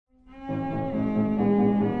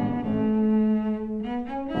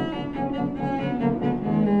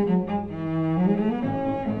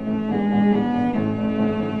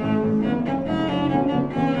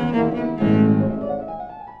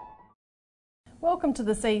Welcome to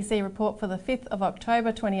the CEC Report for the 5th of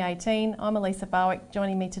October 2018. I'm Elisa Barwick.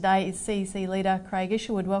 Joining me today is CEC leader Craig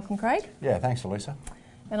Isherwood. Welcome, Craig. Yeah, thanks, Elisa.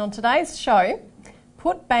 And on today's show,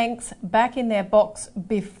 put banks back in their box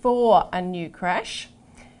before a new crash,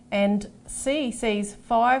 and CEC's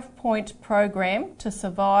 5-point program to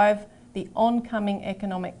survive the oncoming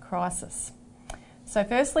economic crisis. So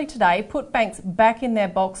firstly today, put banks back in their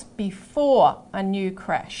box before a new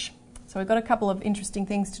crash. So we've got a couple of interesting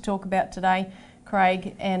things to talk about today,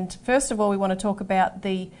 Craig, and first of all we want to talk about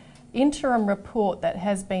the interim report that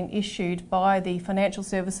has been issued by the Financial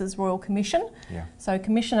Services Royal Commission. Yeah. So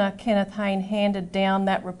Commissioner Kenneth Hayne handed down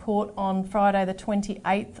that report on Friday the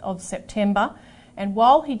 28th of September, and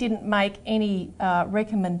while he didn't make any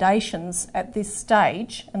recommendations at this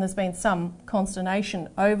stage, and there's been some consternation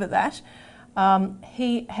over that,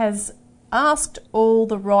 he has asked all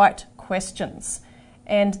the right questions,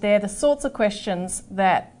 and they're the sorts of questions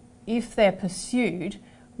that, if they're pursued,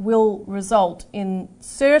 will result in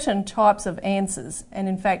certain types of answers, and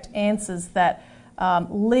in fact answers that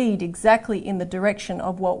lead exactly in the direction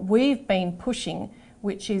of what we've been pushing,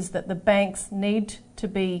 which is that the banks need to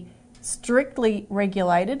be strictly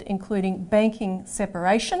regulated, including banking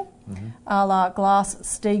separation, a la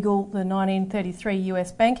Glass-Steagall, the 1933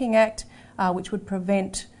 US Banking Act, which would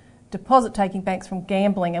prevent deposit-taking banks from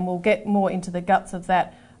gambling, and we'll get more into the guts of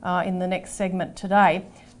that in the next segment today.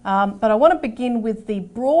 But I want to begin with the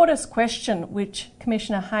broadest question which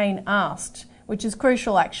Commissioner Hayne asked, which is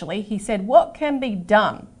crucial actually. He said, what can be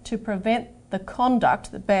done to prevent the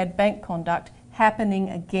conduct, the bad bank conduct, happening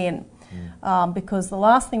again? Because the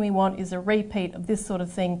last thing we want is a repeat of this sort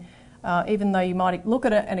of thing. Even though you might look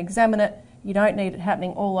at it and examine it, you don't need it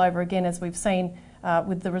happening all over again, as we've seen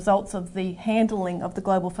with the results of the handling of the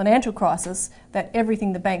global financial crisis, that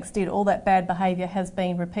everything the banks did, all that bad behaviour has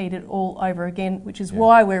been repeated all over again, which is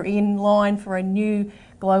why we're in line for a new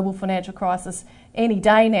global financial crisis any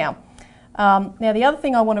day now. Now, the other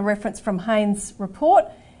thing I want to reference from Hayne's report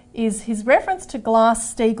is his reference to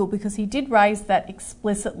Glass-Steagall, because he did raise that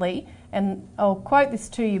explicitly, and I'll quote this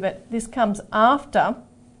to you, but this comes after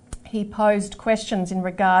he posed questions in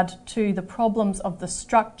regard to the problems of the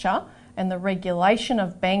structure and the regulation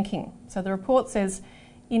of banking. So the report says,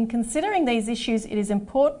 in considering these issues, it is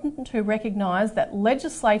important to recognise that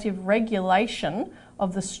legislative regulation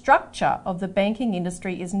of the structure of the banking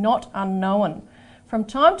industry is not unknown. From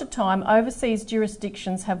time to time, overseas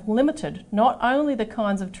jurisdictions have limited not only the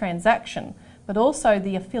kinds of transaction, but also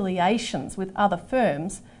the affiliations with other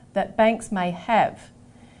firms that banks may have.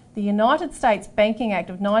 The United States Banking Act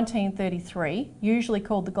of 1933, usually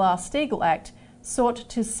called the Glass-Steagall Act, sought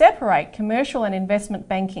to separate commercial and investment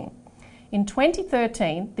banking. In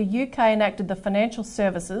 2013, the UK enacted the Financial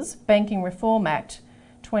Services Banking Reform Act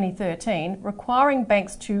 2013, requiring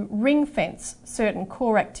banks to ring-fence certain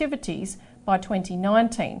core activities by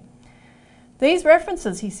 2019. These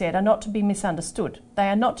references, he said, are not to be misunderstood. They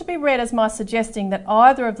are not to be read as my suggesting that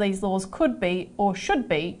either of these laws could be or should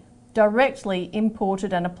be directly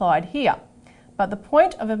imported and applied here. But the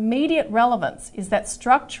point of immediate relevance is that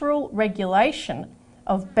structural regulation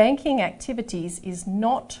of banking activities is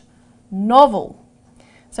not novel.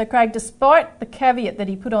 So Craig, despite the caveat that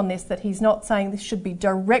he put on this, that he's not saying this should be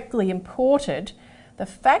directly imported, the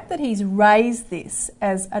fact that he's raised this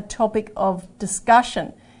as a topic of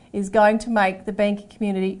discussion is going to make the banking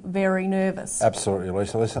community very nervous. Absolutely,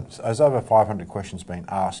 Lisa. Listen, there's over 500 questions been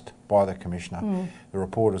asked by the Commissioner. The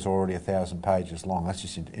report is already 1,000 pages long. That's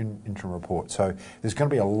just an interim report. So there's going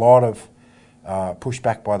to be a lot of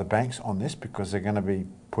pushback by the banks on this, because they're going to be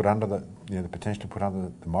put under the potentially put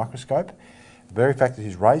under the microscope. The very fact that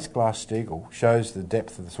he's raised Glass-Steagall shows the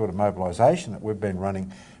depth of the sort of mobilisation that we've been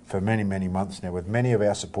running for many, many months now, with many of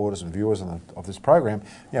our supporters and viewers of this program,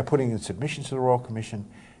 putting in submissions to the Royal Commission,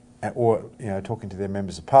 or talking to their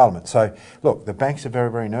members of Parliament. So look, the banks are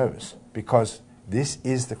very, very nervous, because this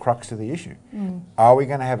is the crux of the issue. Are we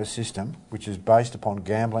going to have a system which is based upon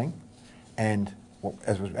gambling and,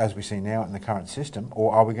 as we see now in the current system,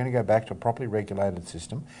 or are we going to go back to a properly regulated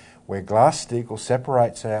system where Glass-Steagall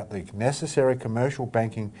separates out the necessary commercial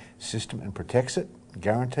banking system and protects it,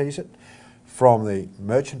 guarantees it, from the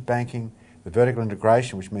merchant banking, the vertical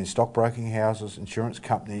integration, which means stockbroking houses, insurance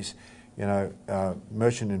companies,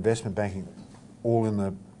 merchant investment banking, all in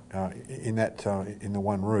the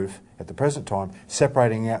one roof at the present time,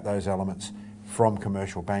 separating out those elements from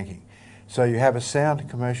commercial banking. So you have a sound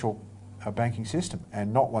commercial banking system,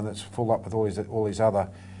 and not one that's full up with all these other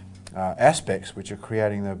aspects which are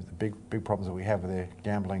creating the big problems that we have with their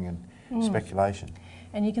gambling and speculation.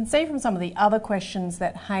 And you can see from some of the other questions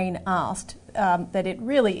that Hayne asked that it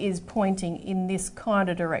really is pointing in this kind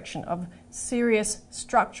of direction of serious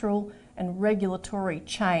structural and regulatory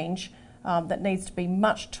change that needs to be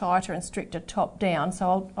much tighter and stricter top down.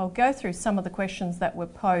 So I'll go through some of the questions that were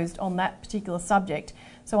posed on that particular subject.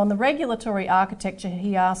 So on the regulatory architecture,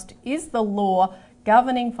 he asked, is the law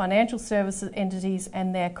governing financial services entities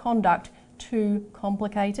and their conduct too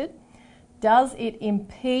complicated? Does it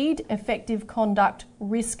impede effective conduct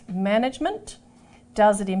risk management?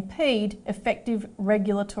 Does it impede effective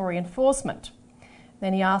regulatory enforcement?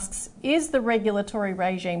 Then he asks, is the regulatory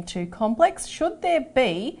regime too complex? Should there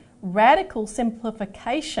be radical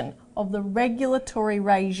simplification of the regulatory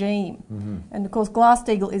regime? And of course,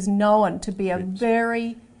 Glass-Steagall is known to be a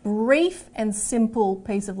very brief and simple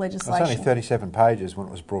piece of legislation. It's only 37 pages when it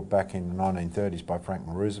was brought back in the 1930s by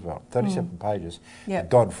Franklin Roosevelt. 37 pages. Yep. The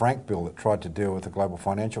Dodd-Frank bill that tried to deal with the global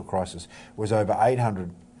financial crisis was over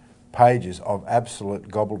 800 pages of absolute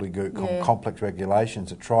gobbledygook, complex regulations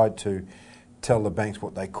that tried to tell the banks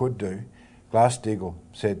what they could do. Glass-Steagall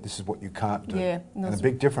said this is what you can't do. Yeah, and a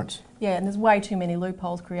big difference. Yeah, and there's way too many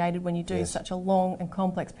loopholes created when you do such a long and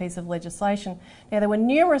complex piece of legislation. Now, there were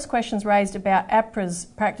numerous questions raised about APRA's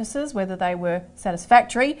practices, whether they were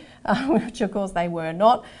satisfactory, which of course they were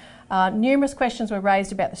not. Numerous questions were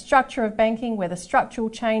raised about the structure of banking, whether structural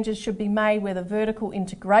changes should be made, whether vertical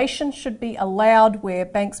integration should be allowed, where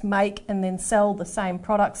banks make and then sell the same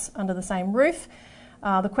products under the same roof.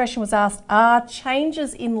 The question was asked, are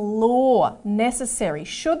changes in law necessary?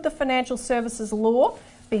 Should the financial services law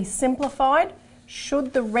be simplified?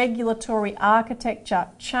 Should the regulatory architecture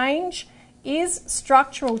change? Is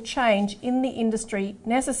structural change in the industry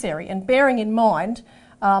necessary? And bearing in mind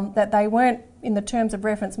that they weren't, in the terms of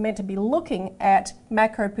reference, meant to be looking at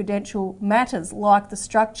macroprudential matters like the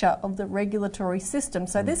structure of the regulatory system.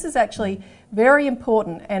 So this is actually very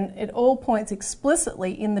important, and it all points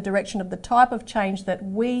explicitly in the direction of the type of change that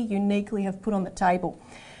we uniquely have put on the table.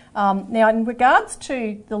 Now, in regards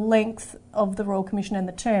to the length of the Royal Commission and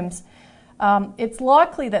the terms, it's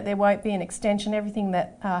likely that there won't be an extension. Everything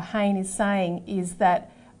that Hayne is saying is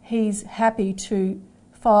that he's happy to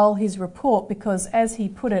file his report because, as he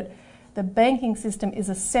put it, the banking system is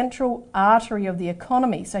a central artery of the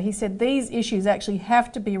economy. So he said these issues actually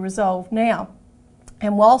have to be resolved now.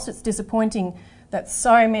 And whilst it's disappointing that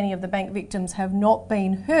so many of the bank victims have not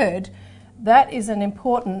been heard, that is an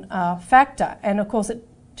important factor. And of course, it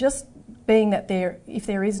just being that if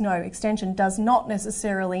there is no extension does not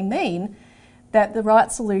necessarily mean that the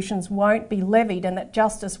right solutions won't be levied and that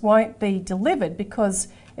justice won't be delivered, because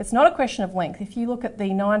it's not a question of length. If you look at the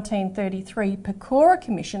 1933 Pecora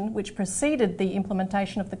Commission, which preceded the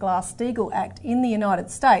implementation of the Glass-Steagall Act in the United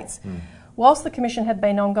States, whilst the commission had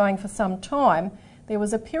been ongoing for some time, there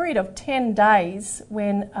was a period of 10 days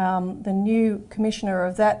when the new commissioner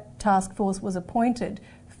of that task force was appointed,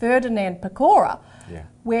 Ferdinand Pecora,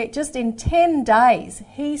 where just in 10 days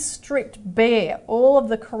he stripped bare all of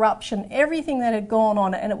the corruption, everything that had gone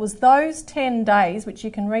on. And it was those 10 days, which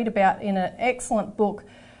you can read about in an excellent book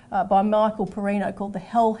by Michael Perino called The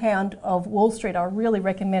Hellhound of Wall Street. I really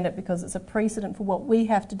recommend it because it's a precedent for what we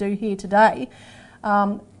have to do here today.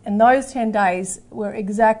 And those 10 days were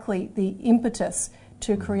exactly the impetus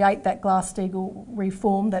to create that Glass-Steagall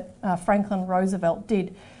reform that Franklin Roosevelt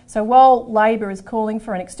did. So while Labor is calling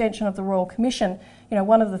for an extension of the Royal Commission,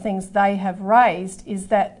 one of the things they have raised is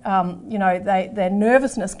that, their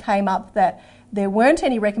nervousness came up that there weren't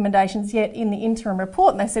any recommendations yet in the interim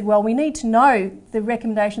report. And they said, well, we need to know the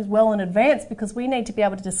recommendations well in advance because we need to be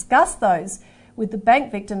able to discuss those with the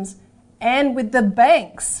bank victims and with the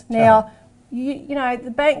banks. Now,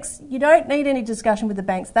 the banks, you don't need any discussion with the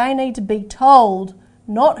banks. They need to be told,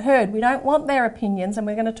 not heard. We don't want their opinions, and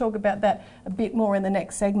we're going to talk about that a bit more in the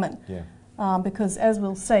next segment. Because as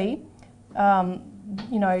we'll see,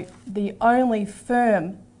 the only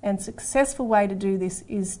firm and successful way to do this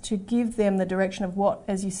is to give them the direction of what,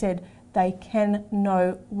 as you said, they can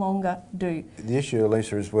no longer do. The issue,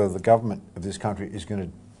 Elisa, is whether the government of this country is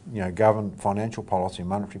going to govern financial policy,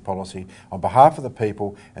 monetary policy on behalf of the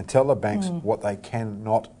people and tell the banks what they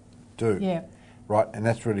cannot do. Right, and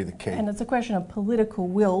that's really the key. And it's a question of political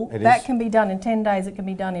will. That can be done in 10 days, it can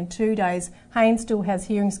be done in 2 days. Hayne still has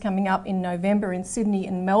hearings coming up in November in Sydney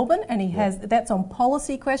and Melbourne, and that's on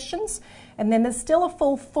policy questions. And then there's still a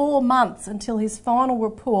full 4 months until his final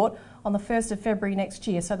report on the 1st of February next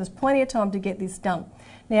year. So there's plenty of time to get this done.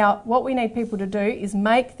 Now, what we need people to do is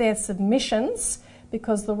make their submissions,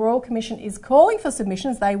 because the Royal Commission is calling for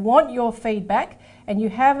submissions. They want your feedback, and you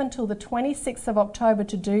have until the 26th of October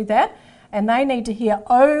to do that. and they need to hear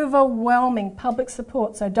overwhelming public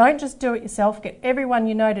support. So don't just do it yourself, get everyone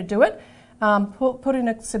you know to do it. Put in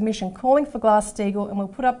a submission calling for Glass-Steagall, and we'll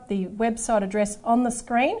put up the website address on the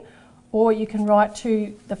screen, or you can write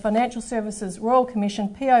to the Financial Services Royal Commission,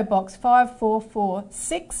 PO Box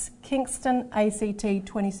 5446, Kingston, ACT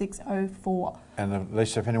 2604. And at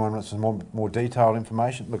least if anyone wants some more detailed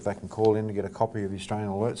information, look, they can call in to get a copy of the Australian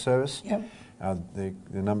Alert Service. Yep. The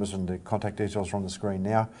numbers and the contact details are on the screen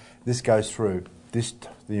now. This goes through the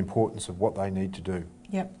importance of what they need to do.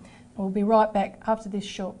 Yep. We'll be right back after this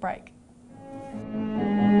short break.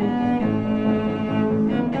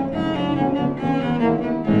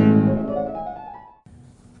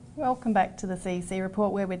 Welcome back to the CEC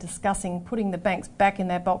Report, where we're discussing putting the banks back in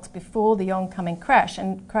their box before the oncoming crash.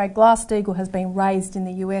 And Craig, Glass-Steagall has been raised in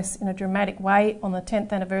the US in a dramatic way. On the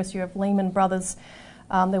 10th anniversary of Lehman Brothers,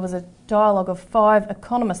 there was a dialogue of 5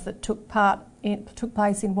 economists that took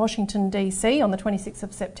place in Washington, D.C. on the 26th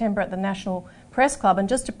of September at the National Press Club. And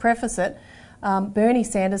just to preface it, Bernie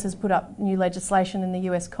Sanders has put up new legislation in the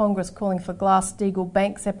US Congress calling for Glass-Steagall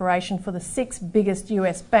bank separation for the 6 biggest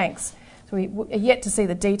US banks. So we are yet to see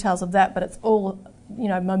the details of that, but it's all,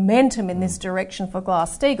 momentum in this direction for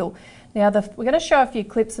Glass-Steagall. Now, we're going to show a few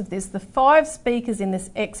clips of this. The 5 speakers in this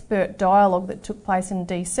expert dialogue that took place in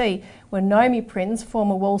DC were Naomi Prinz,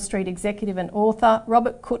 former Wall Street executive and author,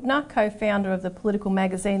 Robert Kuttner, co-founder of the political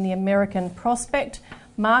magazine The American Prospect,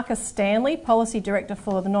 Marcus Stanley, policy director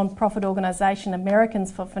for the non-profit organisation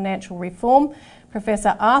Americans for Financial Reform,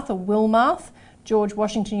 Professor Arthur Wilmarth, George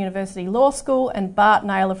Washington University Law School, and Bart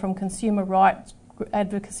Naylor from consumer rights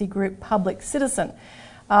advocacy group Public Citizen.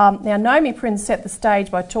 Now, Naomi Prinz set the stage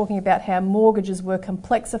by talking about how mortgages were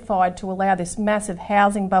complexified to allow this massive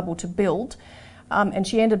housing bubble to build, and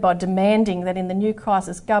she ended by demanding that in the new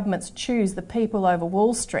crisis governments choose the people over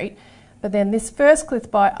Wall Street. But then this first clip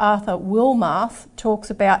by Arthur Wilmarth talks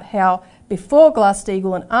about how before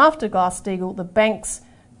Glass-Steagall and after Glass-Steagall the banks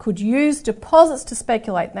could use deposits to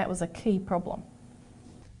speculate, and that was a key problem.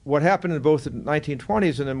 What happened in both the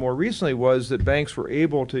 1920s and then more recently was that banks were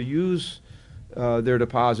able to use their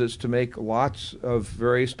deposits to make lots of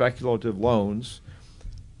very speculative loans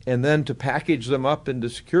and then to package them up into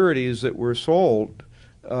securities that were sold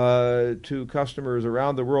to customers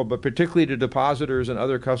around the world, but particularly to depositors and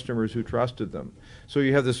other customers who trusted them. So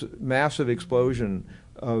you have this massive explosion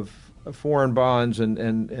of foreign bonds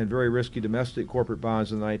and very risky domestic corporate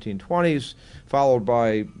bonds in the 1920s, followed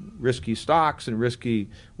by risky stocks and risky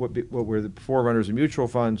what were the forerunners of mutual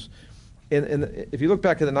funds. And if you look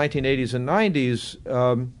back at the 1980s and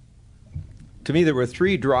 90s, to me there were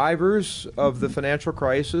 3 drivers of the financial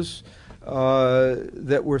crisis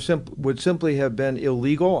that would simply have been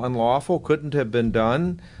illegal, unlawful, couldn't have been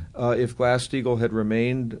done if Glass-Steagall had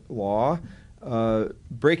remained law.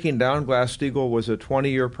 Breaking down Glass-Steagall was a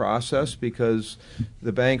 20-year process because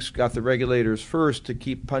the banks got the regulators first to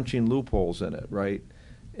keep punching loopholes in it, right,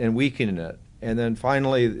 and weakening it. And then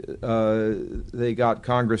finally they got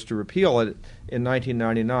Congress to repeal it in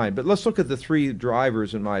 1999. But let's look at the 3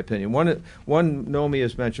 drivers, in my opinion. One Naomi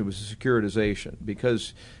has mentioned was securitization,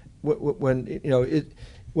 because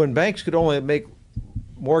when banks could only make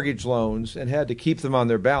mortgage loans and had to keep them on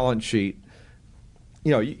their balance sheet,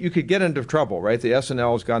 you could get into trouble, right? The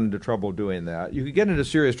S&L's got into trouble doing that. You could get into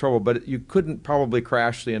serious trouble, but you couldn't probably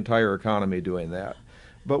crash the entire economy doing that.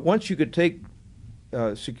 But once you could take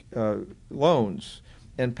loans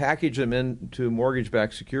and package them into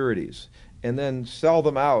mortgage-backed securities and then sell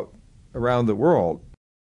them out around the world.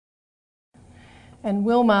 And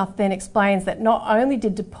Wilmarth then explains that not only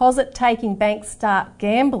did deposit-taking banks start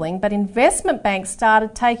gambling, but investment banks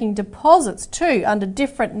started taking deposits too under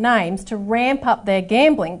different names to ramp up their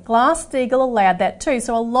gambling. Glass-Steagall allowed that too,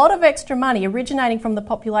 so a lot of extra money originating from the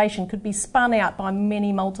population could be spun out by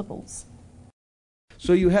many multiples.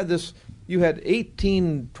 So you had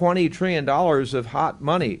 $18–20 trillion of hot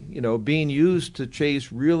money, being used to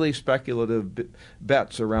chase really speculative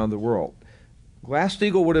bets around the world.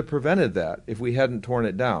 Glass-Steagall would have prevented that if we hadn't torn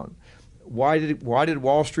it down. Why did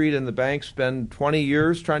Wall Street and the banks spend 20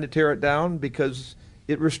 years trying to tear it down? Because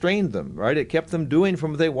it restrained them, right? It kept them doing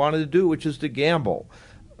from what they wanted to do, which is to gamble.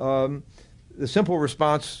 The simple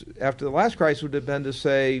response after the last crisis would have been to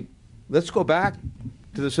say, let's go back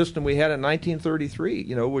to the system we had in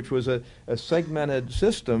 1933, which was a segmented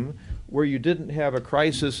system where you didn't have a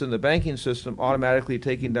crisis in the banking system automatically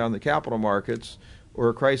taking down the capital markets, or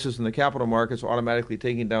a crisis in the capital markets automatically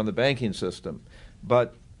taking down the banking system.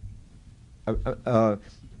 But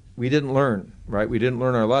we didn't learn, right? We didn't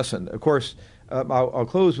learn our lesson. Of course, I'll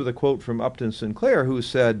close with a quote from Upton Sinclair, who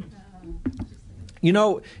said,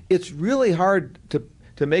 it's really hard to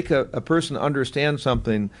to make a person understand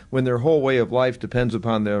something when their whole way of life depends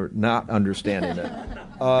upon their not understanding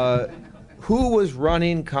it. Who was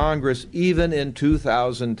running Congress even in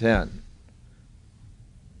 2010?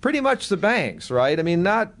 Pretty much the banks, right? I mean,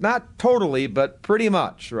 not totally, but pretty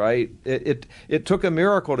much, right? It took a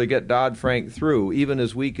miracle to get Dodd-Frank through, even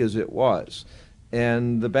as weak as it was.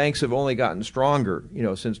 And the banks have only gotten stronger,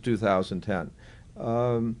 since 2010.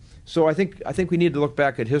 So I think we need to look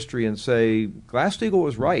back at history and say Glass-Steagall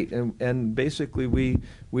was right, and basically we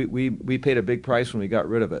paid a big price when we got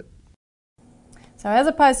rid of it. So as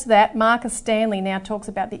opposed to that, Marcus Stanley now talks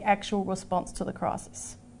about the actual response to the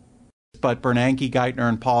crisis. But Bernanke, Geithner,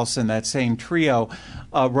 and Paulson, that same trio,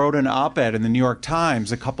 wrote an op-ed in the New York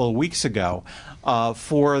Times a couple of weeks ago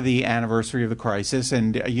for the anniversary of the crisis.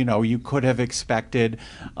 And, you could have expected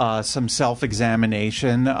some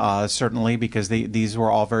self-examination, certainly, because these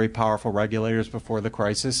were all very powerful regulators before the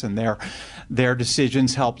crisis, and their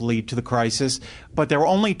decisions helped lead to the crisis. But there were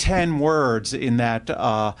only 10 words in that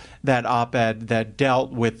op-ed that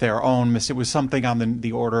dealt with their own It was something on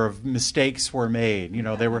the order of mistakes were made.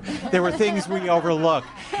 There were things we overlooked.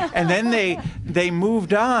 And then they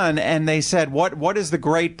moved on and they said, what is the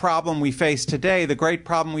great problem we face today? The great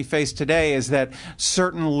problem we face today is that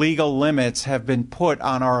certain legal limits have been put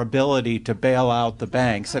on our ability to bail out the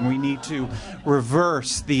banks, and we need to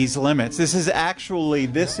reverse these limits. This is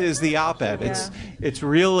the op-ed. It's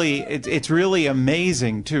really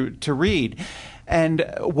amazing to read. And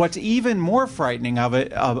what's even more frightening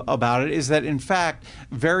about it is that, in fact,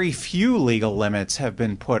 very few legal limits have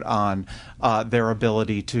been put on their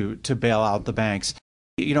ability to bail out the banks.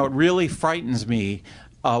 It really frightens me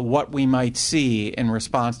what we might see in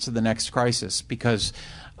response to the next crisis, because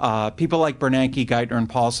people like Bernanke, Geithner, and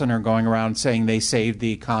Paulson are going around saying they saved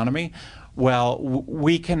the economy. Well,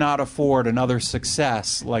 we cannot afford another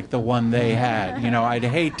success like the one they had. I'd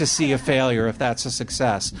hate to see a failure if that's a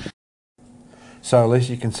success. So,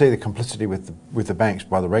 Lisa, you can see the complicity with the banks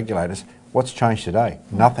by the regulators. What's changed today?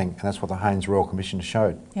 Nothing, and that's what the Haynes Royal Commission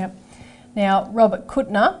showed. Yep. Now, Robert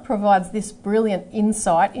Kuttner provides this brilliant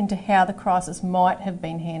insight into how the crisis might have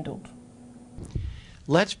been handled.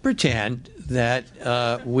 Let's pretend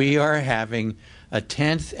that we are having a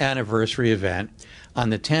 10th anniversary event on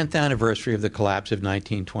the 10th anniversary of the collapse of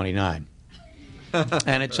 1929.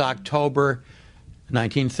 And it's October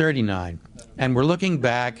 1939. And we're looking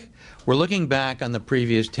back on the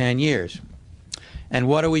previous 10 years. And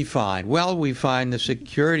what do we find? Well, we find the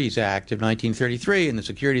Securities Act of 1933 and the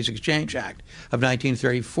Securities Exchange Act of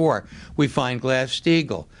 1934. We find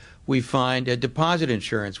Glass-Steagall. We find deposit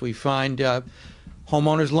insurance. We find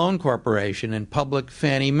Homeowners Loan Corporation and Public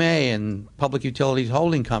Fannie Mae and Public Utilities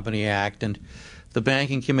Holding Company Act. And the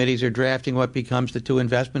banking committees are drafting what becomes the Two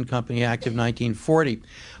Investment Company Act of 1940.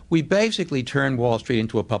 We basically turned Wall Street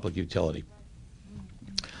into a public utility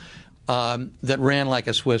that ran like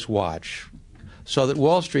a Swiss watch, so that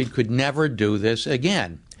Wall Street could never do this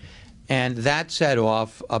again. And that set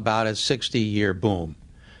off about a 60-year boom,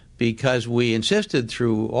 because we insisted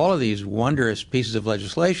through all of these wondrous pieces of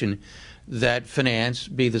legislation that finance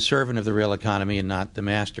be the servant of the real economy and not the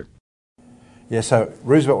master. Yeah, so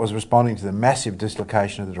Roosevelt was responding to the massive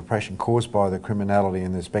dislocation of the Depression caused by the criminality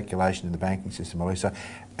and the speculation in the banking system, Elisa,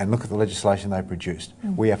 and look at the legislation they produced.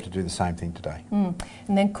 We have to do the same thing today. And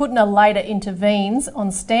then Kuttner later intervenes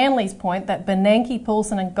on Stanley's point that Bernanke,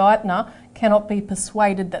 Paulson and Geithner cannot be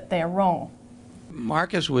persuaded that they're wrong.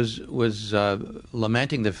 Marcus was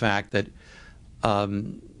lamenting the fact that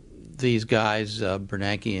these guys,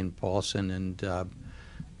 Bernanke and Paulson and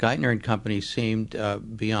Geithner and company, seemed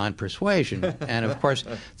beyond persuasion. And of course,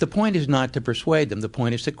 the point is not to persuade them, the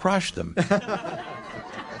point is to crush them.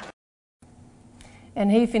 And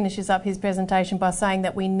he finishes up his presentation by saying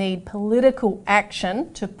that we need political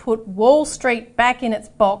action to put Wall Street back in its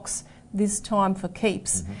box, this time for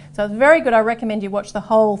keeps. So it's very good. I recommend you watch the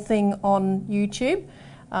whole thing on YouTube,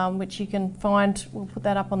 which you can find. We'll put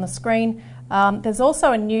that up on the screen. There's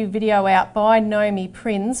also a new video out by Naomi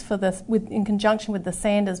Prinz in conjunction with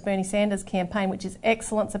the Bernie Sanders campaign, which is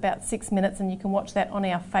excellent. It's about 6 minutes, and you can watch that on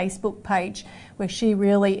our Facebook page, where she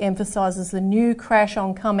really emphasises the new crash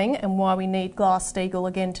oncoming and why we need Glass-Steagall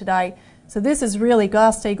again today. So this is really,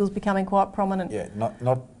 Glass-Steagall's becoming quite prominent. Yeah,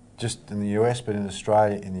 not just in the US, but in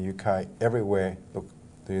Australia, in the UK, everywhere. Look,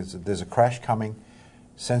 there's a crash coming.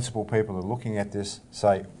 Sensible people are looking at this,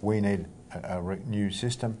 say we need a new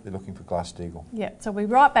system. They're looking for Glass-Steagall. Yeah, so we'll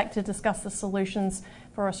be right back to discuss the solutions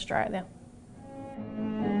for Australia.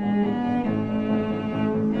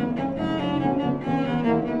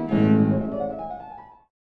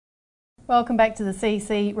 Welcome back to the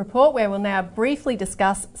CEC Report, where we'll now briefly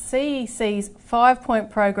discuss CEC's 5-point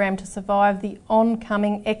program to survive the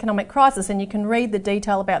oncoming economic crisis. And you can read the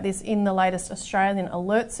detail about this in the latest Australian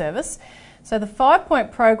Alert Service. So the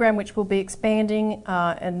 5-point program, which we'll be expanding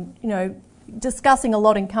and discussing a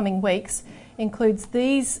lot in coming weeks, includes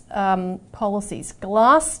these policies: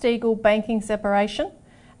 Glass-Steagall banking separation,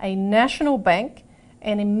 a national bank,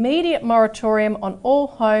 an immediate moratorium on all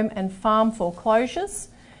home and farm foreclosures,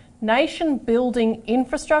 nation-building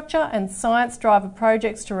infrastructure and science driver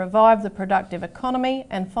projects to revive the productive economy,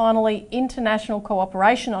 and finally, international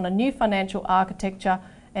cooperation on a new financial architecture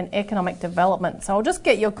and economic development. So I'll just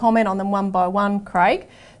get your comment on them one by one, Craig.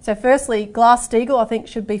 So firstly, Glass-Steagall, I think,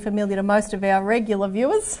 should be familiar to most of our regular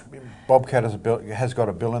viewers. Bobcat has got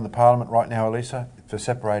a bill in the Parliament right now, Elisa, for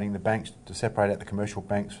separating the banks, to separate out the commercial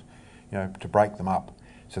banks, to break them up.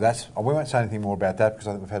 So we won't say anything more about that because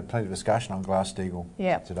I think we've had plenty of discussion on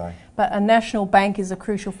Glass-Steagall today. But a national bank is a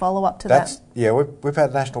crucial follow-up to that. Yeah, we've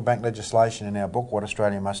had national bank legislation in our book, What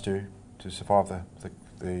Australia Must Do to Survive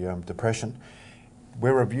the Depression.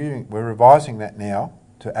 We're revising that now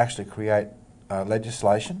to actually create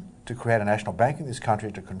legislation to create a national bank in this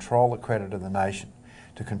country to control the credit of the nation,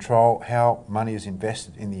 to control how money is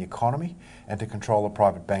invested in the economy, and to control the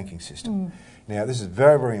private banking system. Now, this is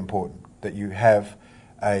very, very important that you have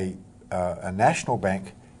a national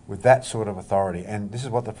bank with that sort of authority, and this is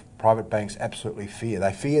what the private banks absolutely fear.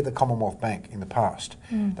 They feared the Commonwealth Bank in the past.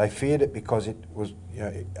 They feared it because it was,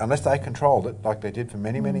 unless they controlled it, like they did for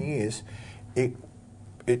many, many years,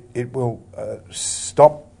 it will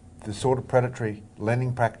stop the sort of predatory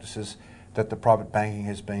lending practices that the private banking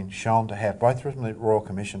has been shown to have, both from the Royal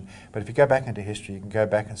Commission. But if you go back into history, you can go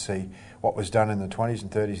back and see what was done in the 20s and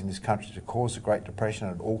 30s in this country to cause the Great Depression,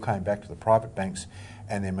 and it all came back to the private banks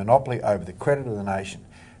and their monopoly over the credit of the nation.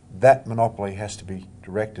 That monopoly has to be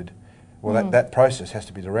directed, that process has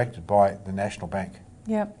to be directed by the National Bank.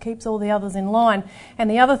 Yeah, keeps all the others in line. And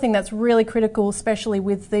the other thing that's really critical, especially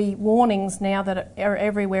with the warnings now that are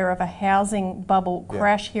everywhere of a housing bubble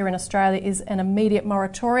crash here in Australia, is an immediate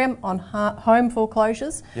moratorium on home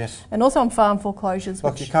foreclosures. Yes. And also on farm foreclosures.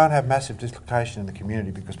 Look, you can't have massive dislocation in the community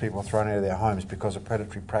because people are thrown out of their homes because of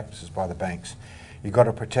predatory practices by the banks. You've got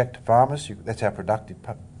to protect farmers, that's our productive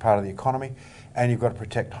part of the economy, and you've got to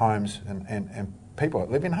protect homes and people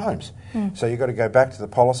that live in homes. So you've got to go back to the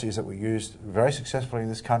policies that were used very successfully in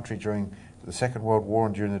this country during the Second World War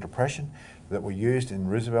and during the Depression, that were used in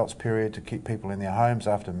Roosevelt's period to keep people in their homes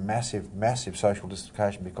after massive, massive social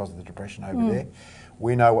dislocation because of the Depression over there.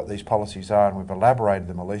 We know what these policies are and we've elaborated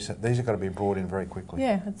them, Elisa. These are going to be brought in very quickly.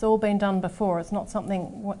 Yeah, it's all been done before. It's not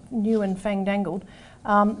something new and fandangled.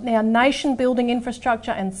 Now, nation-building infrastructure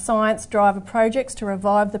and science driver projects to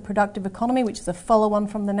revive the productive economy, which is a follow-on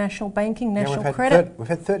from the national banking, national credit. We've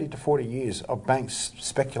had 30 to 40 years of banks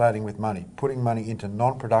speculating with money, putting money into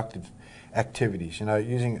non-productive activities,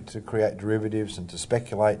 using it to create derivatives and to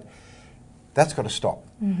speculate. That's got to stop.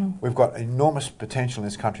 We've got enormous potential in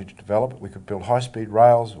this country to develop it. We could build high-speed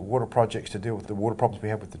rails, water projects to deal with the water problems we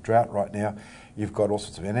have with the drought right now. You've got all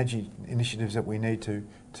sorts of energy initiatives that we need to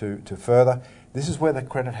further. This is where the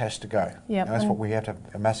credit has to go. Yep. And that's what we have to have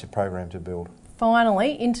a massive program to build.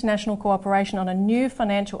 Finally, international cooperation on a new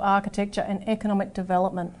financial architecture and economic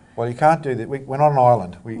development. Well, you can't do that. We're not an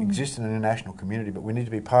island. We exist in an international community, but we need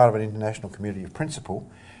to be part of an international community of principle,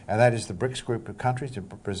 and that is the BRICS group of countries,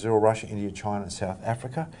 Brazil, Russia, India, China and South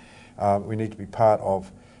Africa. We need to be part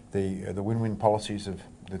of the win-win policies of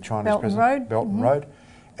the Chinese President, Belt and Road,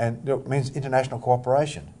 and it means international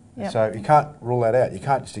cooperation. Yep. So you can't rule that out. You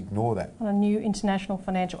can't just ignore that. On a new international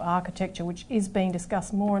financial architecture, which is being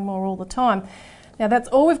discussed more and more all the time. Now, that's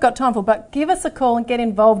all we've got time for, but give us a call and get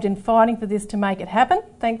involved in fighting for this to make it happen.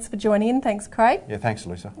 Thanks for joining in. Thanks, Craig. Yeah, thanks,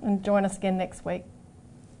 Lisa. And join us again next week.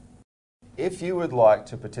 If you would like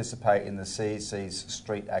to participate in the CEC's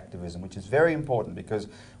street activism, which is very important because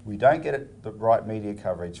we don't get the right media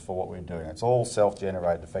coverage for what we're doing. It's all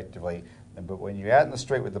self-generated effectively. But when you're out in the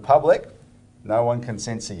street with the public, no one can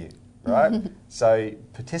censor you, right? So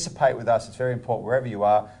participate with us. It's very important wherever you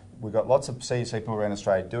are. We've got lots of CEC people around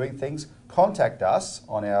Australia doing things. Contact us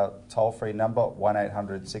on our toll-free number,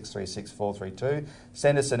 1800 636 432.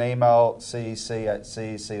 Send us an email,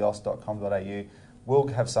 cec@cecos.com.au. We'll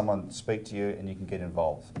have someone speak to you and you can get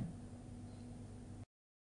involved.